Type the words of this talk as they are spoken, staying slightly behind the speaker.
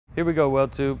Here we go,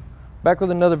 WeldTube. Back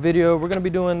with another video. We're going to be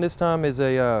doing this time is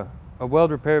a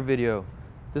weld repair video.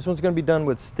 This one's going to be done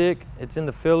with stick. It's in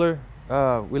the filler.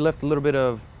 We left a little bit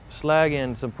of slag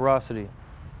and some porosity.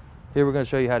 Here we're going to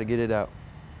show you how to get it out.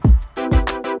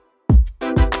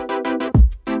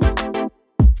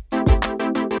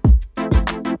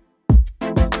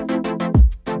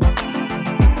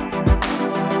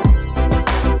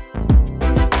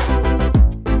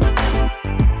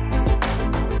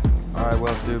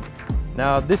 WeldTube.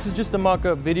 Now this is just a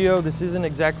mock-up video. This isn't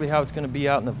exactly how it's going to be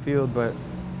out in the field, but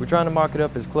we're trying to mock it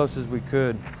up as close as we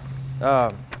could.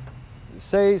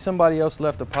 Say somebody else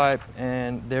left a pipe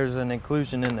and there's an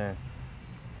inclusion in there.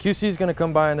 QC is going to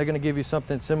come by and they're going to give you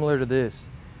something similar to this.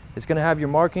 It's going to have your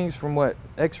markings from what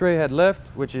X-ray had left,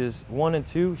 which is 1 and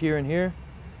 2 here and here,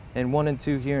 and 1 and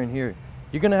 2 here and here.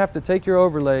 You're going to have to take your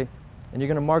overlay and you're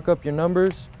going to mark up your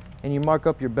numbers and you mark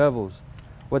up your bevels.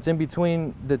 What's in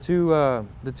between the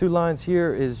two lines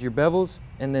here is your bevels,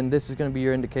 and then this is going to be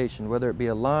your indication, whether it be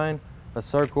a line, a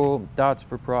circle, dots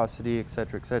for porosity,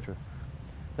 etc., etc.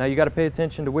 Now you got to pay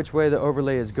attention to which way the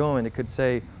overlay is going. It could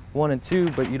say 1 and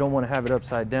 2, but you don't want to have it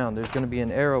upside down. There's going to be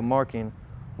an arrow marking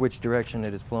which direction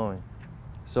it is flowing.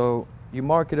 So you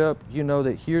mark it up, you know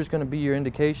that here's going to be your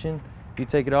indication. You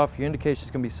take it off, your indication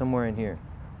is going to be somewhere in here.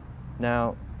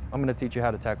 Now I'm going to teach you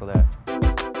how to tackle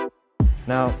that.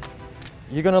 Now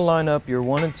you're going to line up your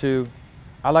 1 and 2.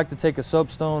 I like to take a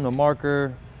soapstone, a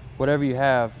marker, whatever you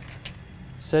have,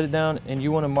 set it down, and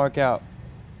you want to mark out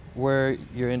where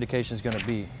your indication is going to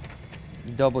be.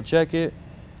 You double check it.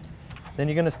 Then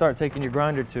you're going to start taking your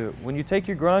grinder to it. When you take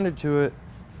your grinder to it,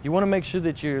 you want to make sure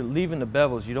that you're leaving the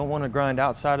bevels. You don't want to grind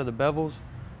outside of the bevels.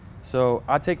 So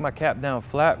I take my cap down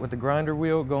flat with the grinder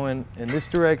wheel going in this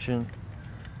direction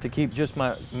to keep just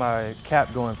my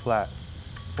cap going flat.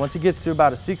 Once it gets to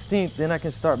about a 16th, then I can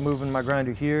start moving my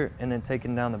grinder here and then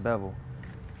taking down the bevel.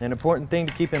 An important thing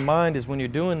to keep in mind is when you're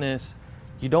doing this,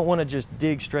 you don't want to just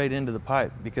dig straight into the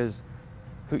pipe, because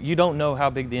you don't know how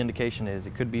big the indication is.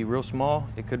 It could be real small,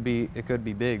 it could be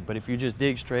big, but if you just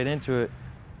dig straight into it,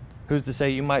 who's to say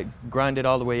you might grind it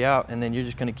all the way out and then you're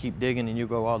just going to keep digging and you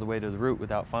go all the way to the root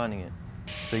without finding it.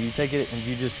 So you take it and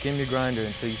you just skim your grinder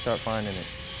until you start finding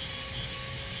it.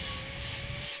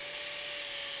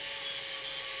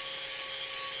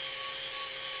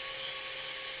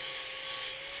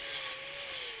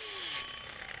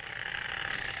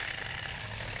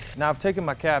 Now I've taken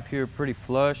my cap here pretty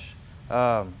flush.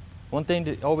 One thing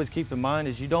to always keep in mind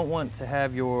is you don't want to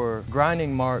have your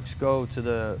grinding marks go to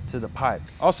the pipe.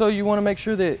 Also, you want to make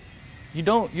sure that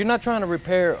you're not trying to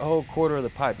repair a whole quarter of the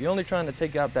pipe. You're only trying to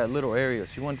take out that little area.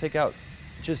 So you want to take out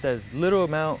just as little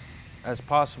amount as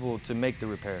possible to make the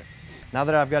repair. Now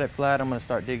that I've got it flat, I'm going to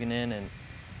start digging in and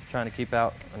trying to keep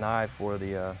out an eye for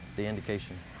the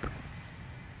indication.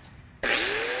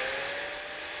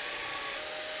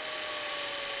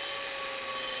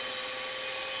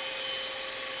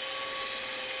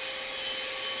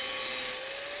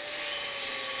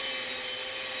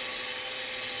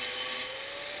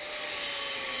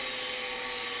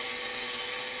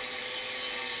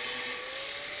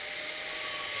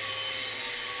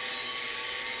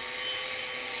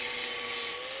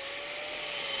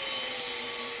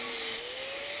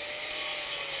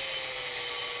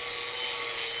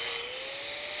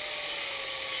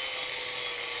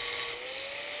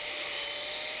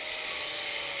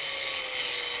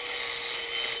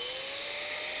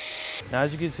 Now,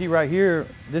 as you can see right here,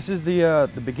 this is the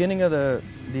beginning of the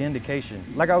indication.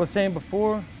 Like I was saying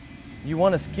before, you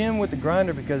want to skim with the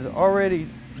grinder, because already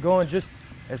going just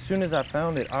as soon as I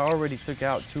found it, I already took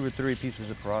out 2 or 3 pieces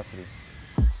of porosity.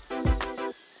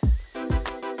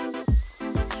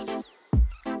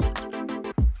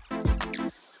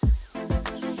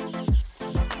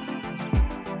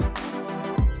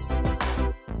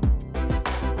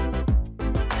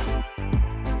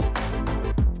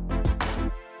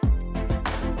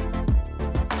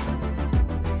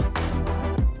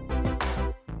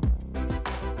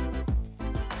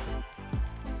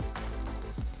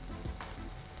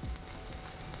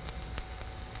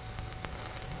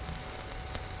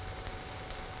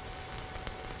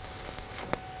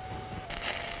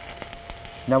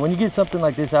 Now when you get something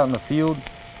like this out in the field,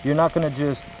 you're not going to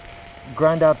just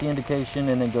grind out the indication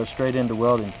and then go straight into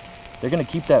welding. They're going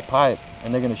to keep that pipe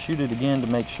and they're going to shoot it again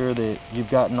to make sure that you've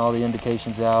gotten all the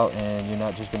indications out and you're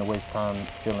not just going to waste time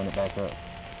filling it back up.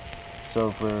 So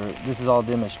this is all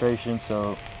demonstration,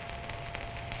 so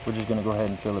we're just going to go ahead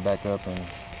and fill it back up. And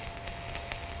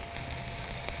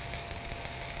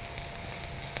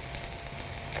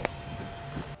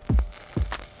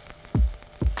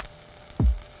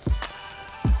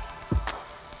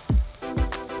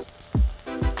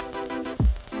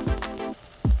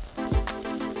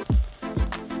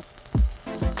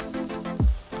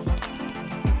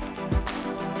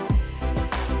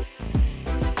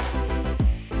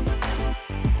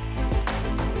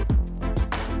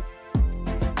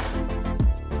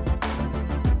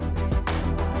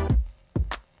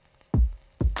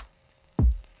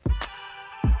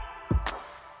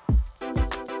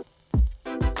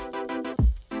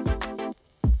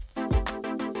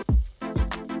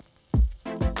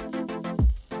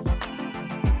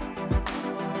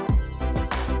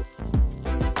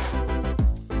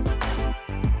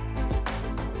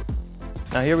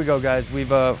Now here we go, guys. We've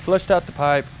flushed out the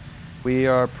pipe. We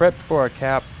are prepped for our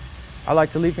cap. I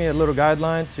like to leave me a little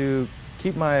guideline to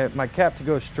keep my cap to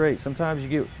go straight. Sometimes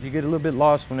you get a little bit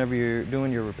lost whenever you're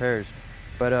doing your repairs.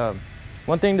 But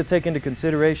one thing to take into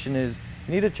consideration is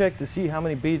you need to check to see how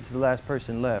many beads the last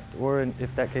person left, or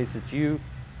if that case it's you.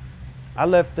 I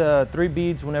left 3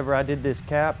 beads whenever I did this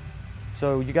cap,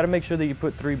 so you got to make sure that you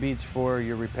put 3 beads for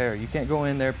your repair. You can't go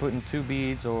in there putting 2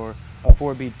 beads or a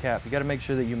 4 bead cap. You got to make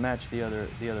sure that you match the other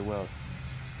weld.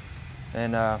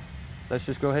 And let's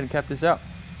just go ahead and cap this out.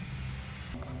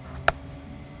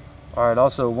 All right,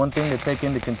 also one thing to take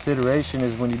into consideration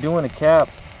is when you're doing a cap,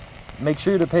 make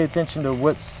sure to pay attention to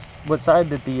what side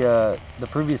that the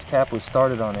previous cap was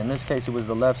started on. In this case, it was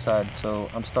the left side, so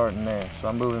I'm starting there. So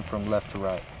I'm moving from left to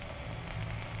right.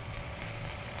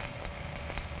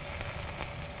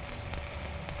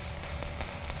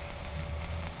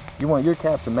 You want your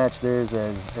cap to match theirs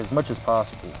as much as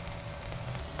possible.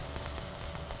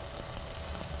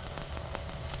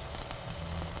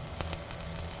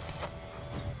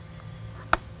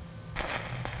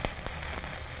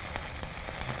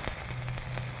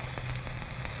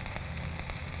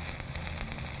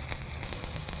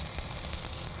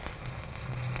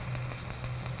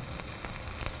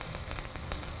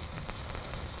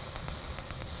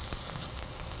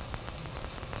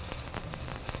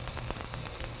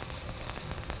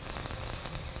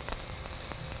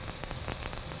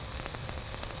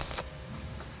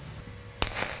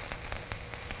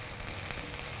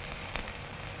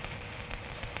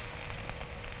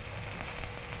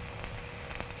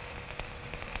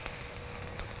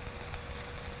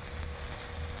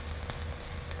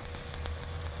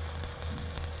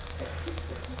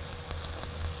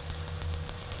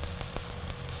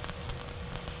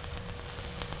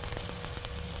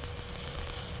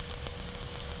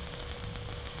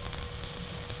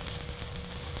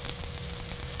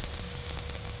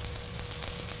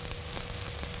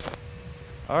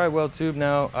 All right, WeldTube,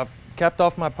 now I've capped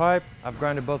off my pipe. I've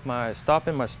grinded both my stop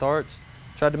and my starts.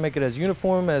 Tried to make it as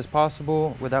uniform as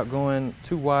possible without going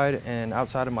too wide and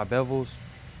outside of my bevels.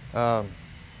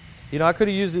 You know, I could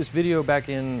have used this video back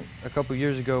in a couple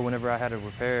years ago whenever I had a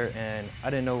repair and I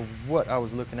didn't know what I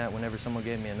was looking at whenever someone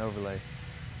gave me an overlay.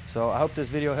 So I hope this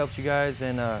video helps you guys,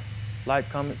 and like,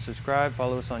 comment, subscribe,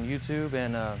 follow us on YouTube,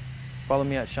 and follow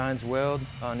me at Shine's Weld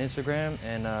on Instagram,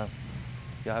 and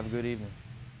y'all have a good evening.